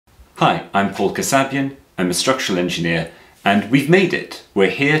Hi, I'm Paul Kassabian, I'm a structural engineer, and we've made it.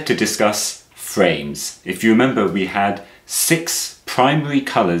 We're here to discuss frames. If you remember, we had 6 primary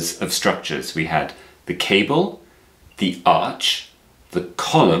colours of structures. We had the cable, the arch, the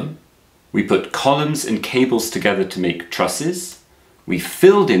column. We put columns and cables together to make trusses. We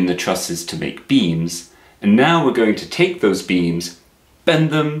filled in the trusses to make beams, and now we're going to take those beams,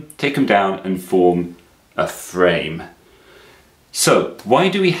 bend them, take them down, and form a frame. So, why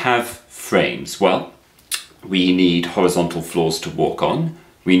do we have frames? Well, we need horizontal floors to walk on,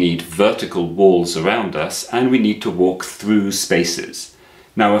 we need vertical walls around us, and we need to walk through spaces.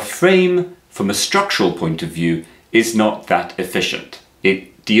 Now, a frame, from a structural point of view, is not that efficient.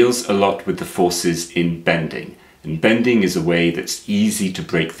 It deals a lot with the forces in bending. And bending is a way that's easy to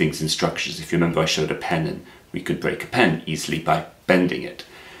break things in structures. If you remember, I showed a pen, and we could break a pen easily by bending it.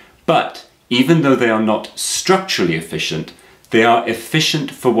 But even though they are not structurally efficient, they are efficient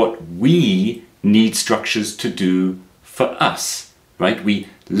for what we need structures to do for us, right? We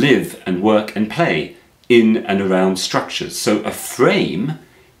live and work and play in and around structures. So a frame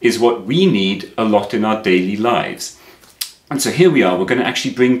is what we need a lot in our daily lives. And so here we are, we're going to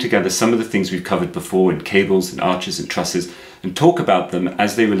actually bring together some of the things we've covered before in cables and arches and trusses and talk about them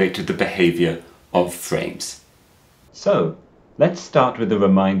as they relate to the behavior of frames. So let's start with a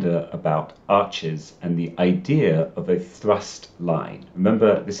reminder about arches and the idea of a thrust line.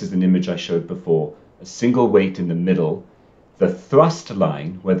 Remember, this is an image I showed before, a single weight in the middle. The thrust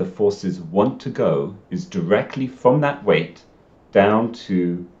line, where the forces want to go, is directly from that weight down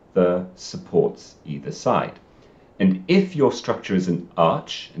to the supports either side. And if your structure is an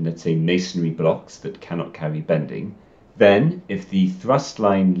arch, and let's say masonry blocks that cannot carry bending, then if the thrust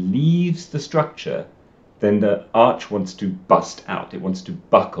line leaves the structure, then the arch wants to bust out, it wants to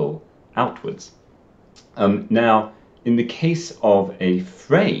buckle outwards. Now, in the case of a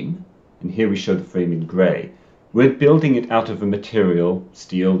frame, and here we show the frame in grey, we're building it out of a material,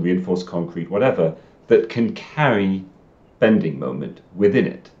 steel, reinforced concrete, whatever, that can carry bending moment within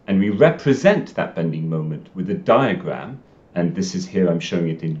it. And we represent that bending moment with a diagram, and this is here, I'm showing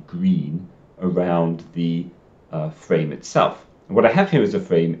it in green, around the frame itself. And what I have here as a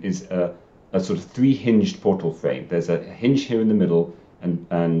frame is a sort of 3-hinged portal frame. There's a hinge here in the middle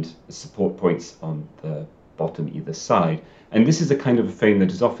and support points on the bottom either side. And this is a kind of a frame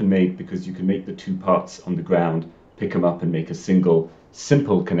that is often made because you can make the 2 parts on the ground, pick them up and make a single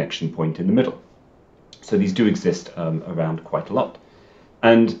simple connection point in the middle. So these do exist around quite a lot.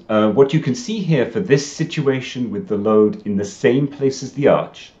 And what you can see here for this situation with the load in the same place as the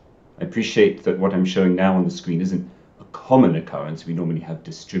arch, I appreciate that what I'm showing now on the screen isn't a common occurrence. We normally have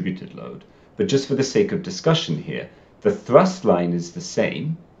distributed load. But just for the sake of discussion here, the thrust line is the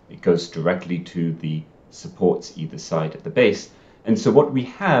same. It goes directly to the supports either side at the base. And so what we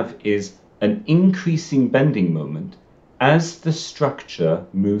have is an increasing bending moment as the structure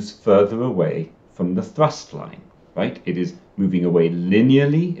moves further away from the thrust line, right? It is moving away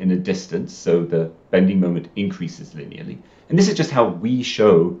linearly in a distance, so the bending moment increases linearly. And this is just how we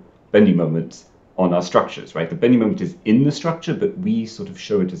show bending moments on our structures, right? The bending moment is in the structure, but we sort of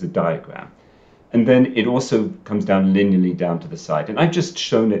show it as a diagram. And then it also comes down linearly down to the side. And I've just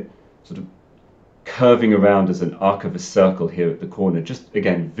shown it sort of curving around as an arc of a circle here at the corner, just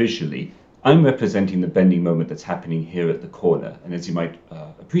again visually. I'm representing the bending moment that's happening here at the corner. And as you might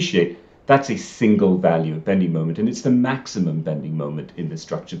appreciate, that's a single value of bending moment, and it's the maximum bending moment in the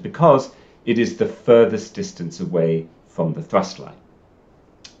structure because it is the furthest distance away from the thrust line.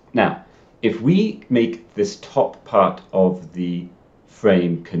 Now, if we make this top part of the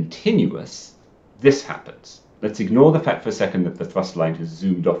frame continuous, this happens. Let's ignore the fact for a second that the thrust line has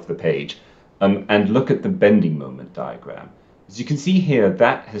zoomed off the page and look at the bending moment diagram. As you can see here,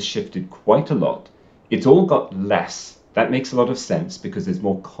 that has shifted quite a lot. It's all got less. That makes a lot of sense because there's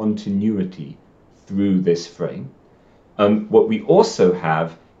more continuity through this frame. What we also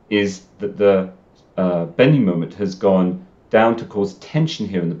have is that the bending moment has gone down to cause tension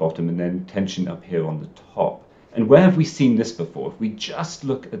here in the bottom and then tension up here on the top. And where have we seen this before? If we just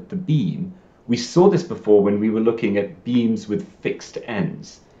look at the beam, we saw this before when we were looking at beams with fixed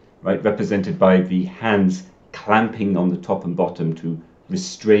ends, right, represented by the hands clamping on the top and bottom to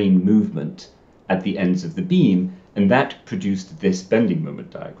restrain movement at the ends of the beam, and that produced this bending moment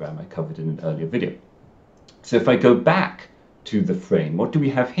diagram I covered in an earlier video. So if I go back to the frame, what do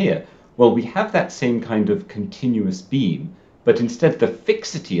we have here? Well, we have that same kind of continuous beam, but instead the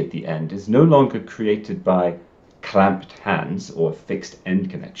fixity at the end is no longer created by clamped hands or fixed end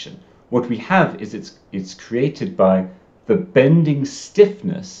connection. What we have is it's created by the bending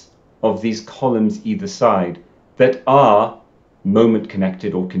stiffness of these columns either side that are moment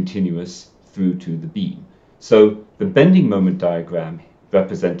connected or continuous through to the beam. So the bending moment diagram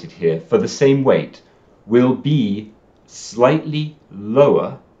represented here for the same weight will be slightly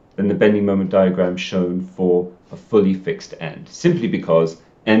lower than the bending moment diagram shown for a fully fixed end, simply because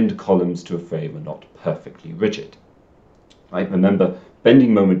end columns to a frame are not perfectly rigid. Right? Remember,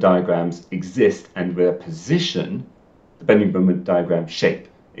 bending moment diagrams exist and their position, the bending moment diagram shape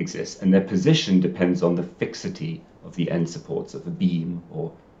exists, and their position depends on the fixity of the end supports of a beam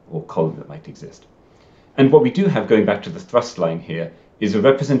or column that might exist. And what we do have, going back to the thrust line here, is a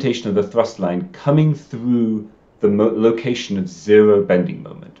representation of the thrust line coming through the location of zero bending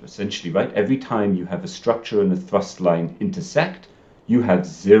moment. Essentially, right, every time you have a structure and a thrust line intersect, you have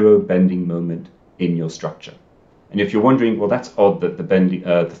zero bending moment in your structure. And if you're wondering, well, that's odd that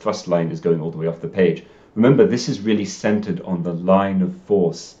the thrust line is going all the way off the page, remember, this is really centered on the line of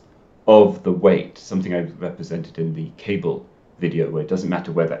force of the weight, something I represented in the cable video, where it doesn't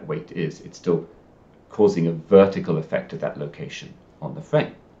matter where that weight is, it's still causing a vertical effect at that location on the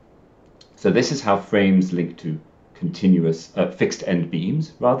frame. So this is how frames link to continuous fixed end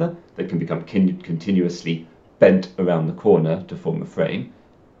beams, rather, that can become continuously bent around the corner to form a frame,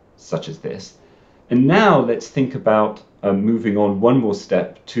 such as this. And now let's think about moving on one more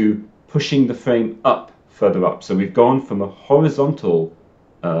step to pushing the frame up, further up. So we've gone from a horizontal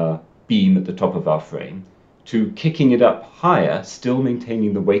beam at the top of our frame to kicking it up higher, still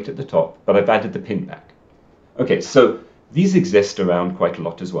maintaining the weight at the top, but I've added the pin back. Okay, so these exist around quite a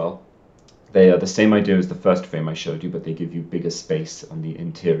lot as well. They are the same idea as the first frame I showed you, but they give you bigger space on the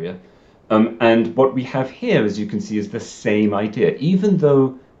interior. And what we have here, as you can see, is the same idea. Even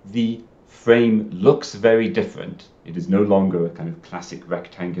though the frame looks very different, it is no longer a kind of classic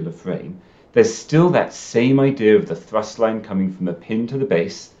rectangular frame, there's still that same idea of the thrust line coming from a pin to the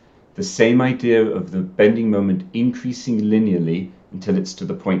base, the same idea of the bending moment increasing linearly until it's to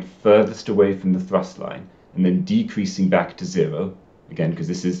the point furthest away from the thrust line, and then decreasing back to zero, again, because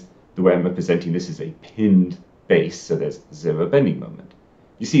this is the way I'm representing this is a pinned base, so there's zero bending moment.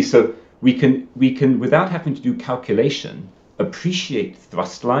 You see, so we can, without having to do calculation, appreciate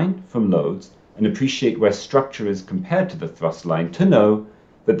thrust line from loads and appreciate where structure is compared to the thrust line to know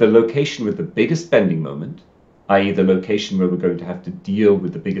that the location with the biggest bending moment, i.e. the location where we're going to have to deal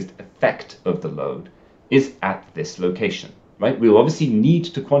with the biggest effect of the load, is at this location, right? We'll obviously need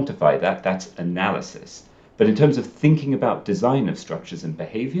to quantify that, that's analysis. But in terms of thinking about design of structures and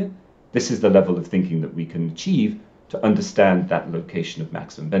behavior, this is the level of thinking that we can achieve to understand that location of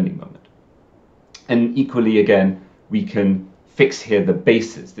maximum bending moment. And equally, again, we can fix here the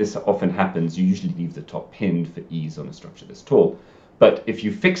bases. This often happens, you usually leave the top pinned for ease on a structure this tall. But if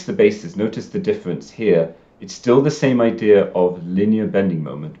you fix the bases, notice the difference here. It's still the same idea of linear bending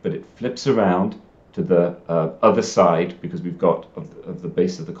moment, but it flips around to the other side because we've got, of the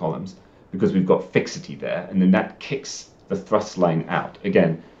base of the columns, because we've got fixity there, and then that kicks the thrust line out.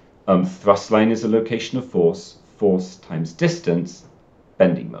 Again, thrust line is a location of force, force times distance,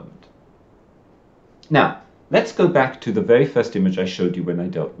 bending moment. Now, let's go back to the very first image I showed you when I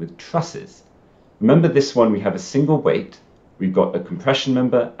dealt with trusses. Remember this one, we have a single weight, we've got a compression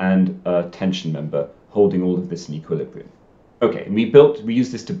member and a tension member holding all of this in equilibrium. Okay, and we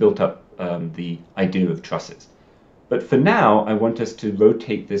used this to build up the idea of trusses. But for now, I want us to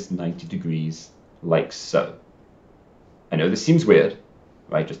rotate this 90 degrees like so. I know this seems weird,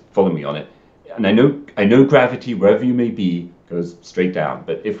 right? Just follow me on it. And I know gravity, wherever you may be, goes straight down.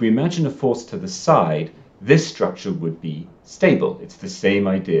 But if we imagine a force to the side, this structure would be stable. It's the same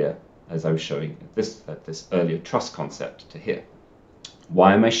idea as I was showing at this earlier truss concept to here.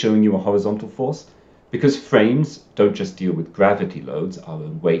 Why am I showing you a horizontal force? Because frames don't just deal with gravity loads, our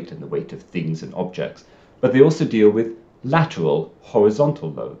own weight and the weight of things and objects, but they also deal with lateral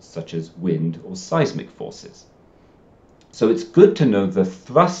horizontal loads, such as wind or seismic forces. So it's good to know the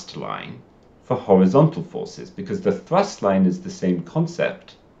thrust line for horizontal forces, because the thrust line is the same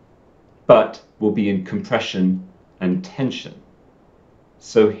concept, but will be in compression and tension.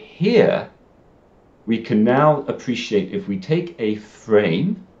 So here, we can now appreciate if we take a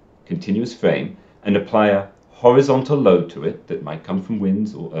frame, continuous frame, and apply a horizontal load to it that might come from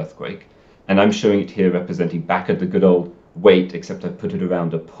winds or earthquake, and I'm showing it here representing back at the good old weight, except I've put it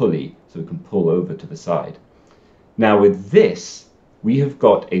around a pulley so it can pull over to the side. Now with this, we have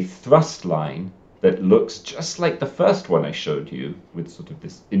got a thrust line that looks just like the first one I showed you with sort of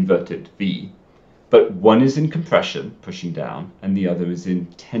this inverted V, but one is in compression, pushing down, and the other is in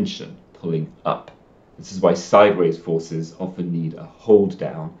tension, pulling up. This is why sideways forces often need a hold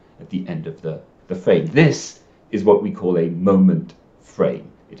down at the end of the frame. This is what we call a moment frame.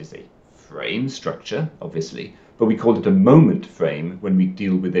 It is a frame structure, obviously, but we call it a moment frame when we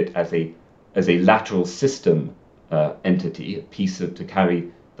deal with it as a lateral system entity, a piece to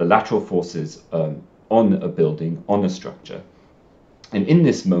carry the lateral forces on a building, on a structure. And in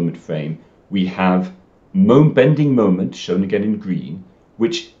this moment frame, we have bending moment, shown again in green,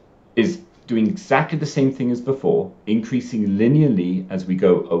 which is doing exactly the same thing as before, increasing linearly as we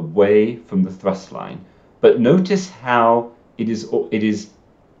go away from the thrust line. But notice how it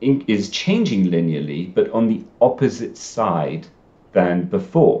is changing linearly, but on the opposite side than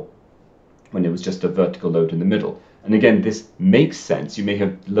before, when it was just a vertical load in the middle. And again, this makes sense. You may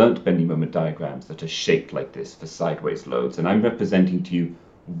have learnt bending moment diagrams that are shaped like this for sideways loads, and I'm representing to you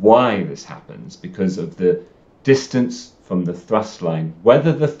why this happens, because of the distance from the thrust line,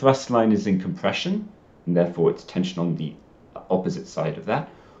 whether the thrust line is in compression, and therefore it's tension on the opposite side of that,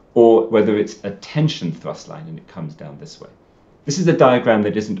 or whether it's a tension thrust line and it comes down this way. This is a diagram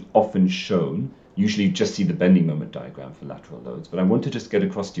that isn't often shown. Usually you just see the bending moment diagram for lateral loads, but I want to just get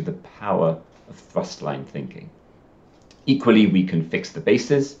across to you the power of thrust line thinking. Equally, we can fix the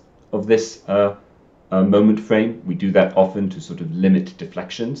bases of this moment frame. We do that often to sort of limit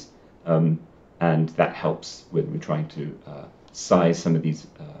deflections, and that helps when we're trying to size some of these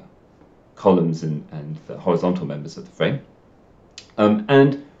columns and the horizontal members of the frame.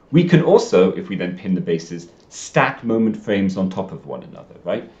 And we can also, if we then pin the bases, stack moment frames on top of one another,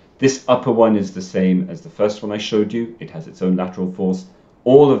 right? This upper one is the same as the first one I showed you. It has its own lateral force.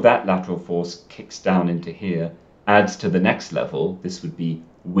 All of that lateral force kicks down into here, adds to the next level. This would be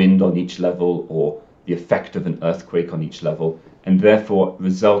wind on each level, or the effect of an earthquake on each level, and therefore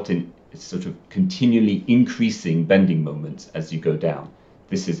result in sort of continually increasing bending moments as you go down.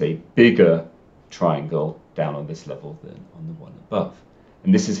 This is a bigger triangle down on this level than on the one above.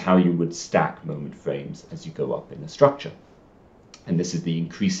 And this is how you would stack moment frames as you go up in the structure. And this is the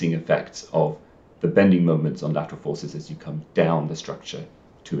increasing effects of the bending moments on lateral forces as you come down the structure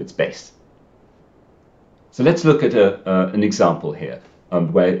to its base. So let's look at an example here,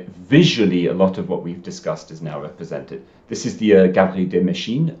 where visually a lot of what we've discussed is now represented. This is the Galerie des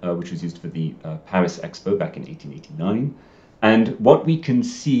Machines, which was used for the Paris Expo back in 1889. And what we can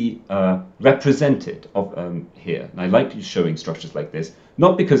see represented here, and I like showing structures like this,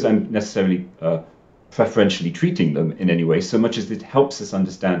 not because I'm necessarily preferentially treating them in any way, so much as it helps us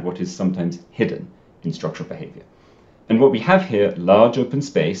understand what is sometimes hidden in structural behavior. And what we have here, large open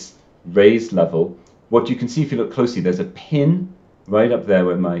space, raised level. What you can see if you look closely, there's a pin right up there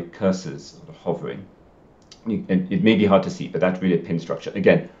where my cursor's sort of hovering. It may be hard to see, but that's really a pin structure.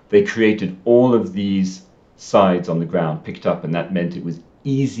 Again, they created all of these sides on the ground, picked up, and that meant it was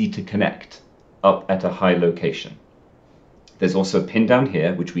easy to connect up at a high location. There's also a pin down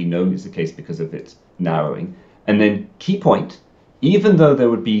here, which we know is the case because of its narrowing. And then key point, even though there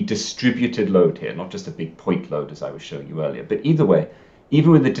would be distributed load here, not just a big point load as I was showing you earlier, but either way,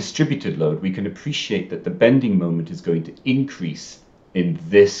 even with a distributed load, we can appreciate that the bending moment is going to increase in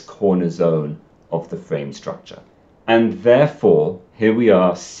this corner zone of the frame structure. And therefore, here we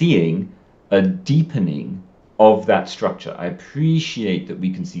are seeing a deepening of that structure. I appreciate that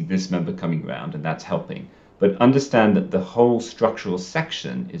we can see this member coming around, and that's helping. But understand that the whole structural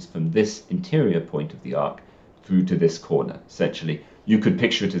section is from this interior point of the arc through to this corner. Essentially, you could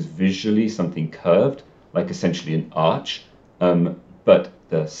picture it as visually something curved, like essentially an arch, but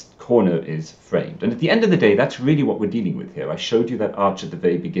the corner is framed. And at the end of the day, that's really what we're dealing with here. I showed you that arch at the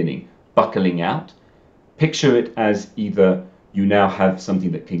very beginning, buckling out. Picture it as either you now have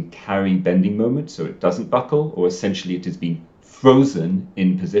something that can carry bending moment so it doesn't buckle, or essentially it has been frozen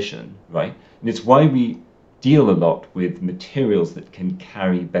in position, right? And it's why we deal a lot with materials that can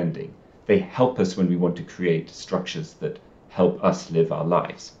carry bending. They help us when we want to create structures that help us live our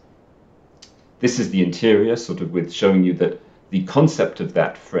lives. This is the interior, sort of with showing you that the concept of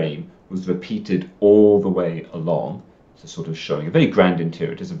that frame was repeated all the way along, so sort of showing a very grand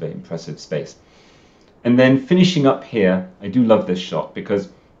interior. It is a very impressive space. And then finishing up here, I do love this shot because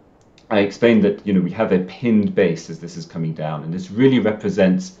I explained that, you know, we have a pinned base as this is coming down, and this really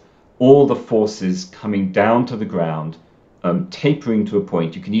represents all the forces coming down to the ground, tapering to a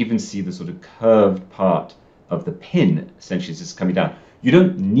point. You can even see the sort of curved part of the pin, essentially, as this is coming down. You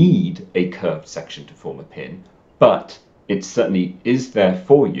don't need a curved section to form a pin, but it certainly is there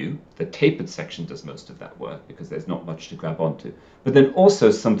for you. The tapered section does most of that work because there's not much to grab onto. But then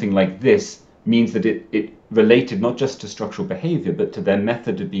also something like this means that it related not just to structural behavior, but to their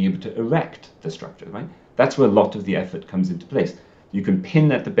method of being able to erect the structure, right? That's where a lot of the effort comes into place. You can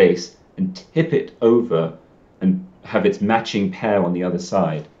pin at the base and tip it over and have its matching pair on the other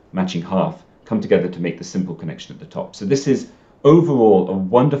side, matching half, come together to make the simple connection at the top. So this is Overall, a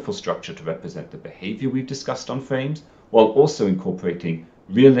wonderful structure to represent the behavior we've discussed on frames, while also incorporating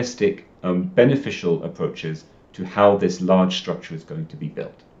realistic, beneficial approaches to how this large structure is going to be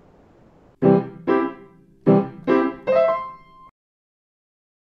built.